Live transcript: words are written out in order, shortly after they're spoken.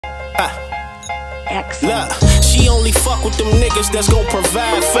Look, she only fuck with them niggas that's gon'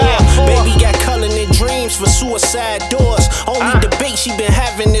 provide for her. Baby got color in dreams for suicide doors. Only debate she been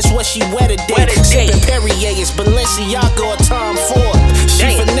having is what she wear today. Sippin' Perrier, it's Balenciaga or Tom Ford.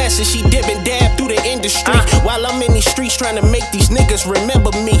 She finessing, she dippin' dab through the industry. While I'm in these streets trying to make these niggas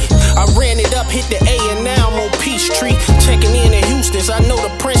remember me. I ran it up, hit the A, and now I'm on Peachtree. Checking in at Houston's, I know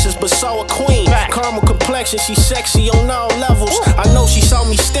the princess, but saw a queen. Caramel complexion, she sexy on all levels. I know she saw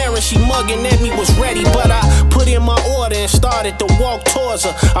me staring, she mugging at me, was ready, but I put in my order and started to walk towards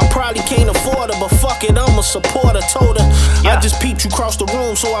her. I probably can't afford her, but fuck it, I'm a supporter. Told her, I just peeped you cross the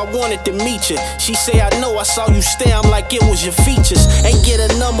room, so I wanted to meet you. She say, I know, I saw you stare, I'm like it was your features. Ain't get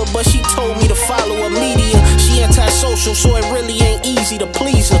a number, but she told me to follow her media. She antisocial, so it really ain't easy to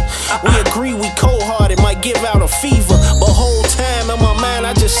please her. We agree we cold-hearted, might give out a fever, but whole time in my mind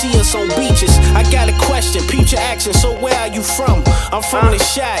I just see us on beaches. I got a question, peep your accent, so where are you from? I'm from the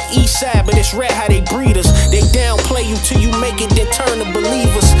shot, east side, but it's rare how they breed us. They downplay you till you make it, then turn to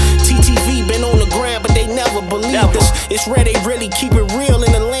believers. TTV been on the ground, but they never believed us. It's rare they really keep it real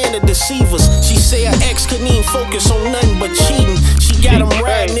in the land of deceivers. She say her ex couldn't even focus on nothing but cheating. She got him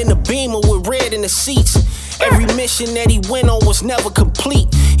riding in the Beamer with red in the seats. Every mission that he went on was never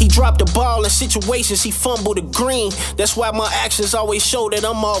complete. He dropped the ball in situations, he fumbled the green. That's why my actions always show that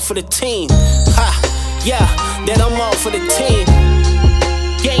I'm all for the team. Ha, yeah, that I'm all for the team.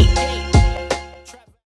 Yeah.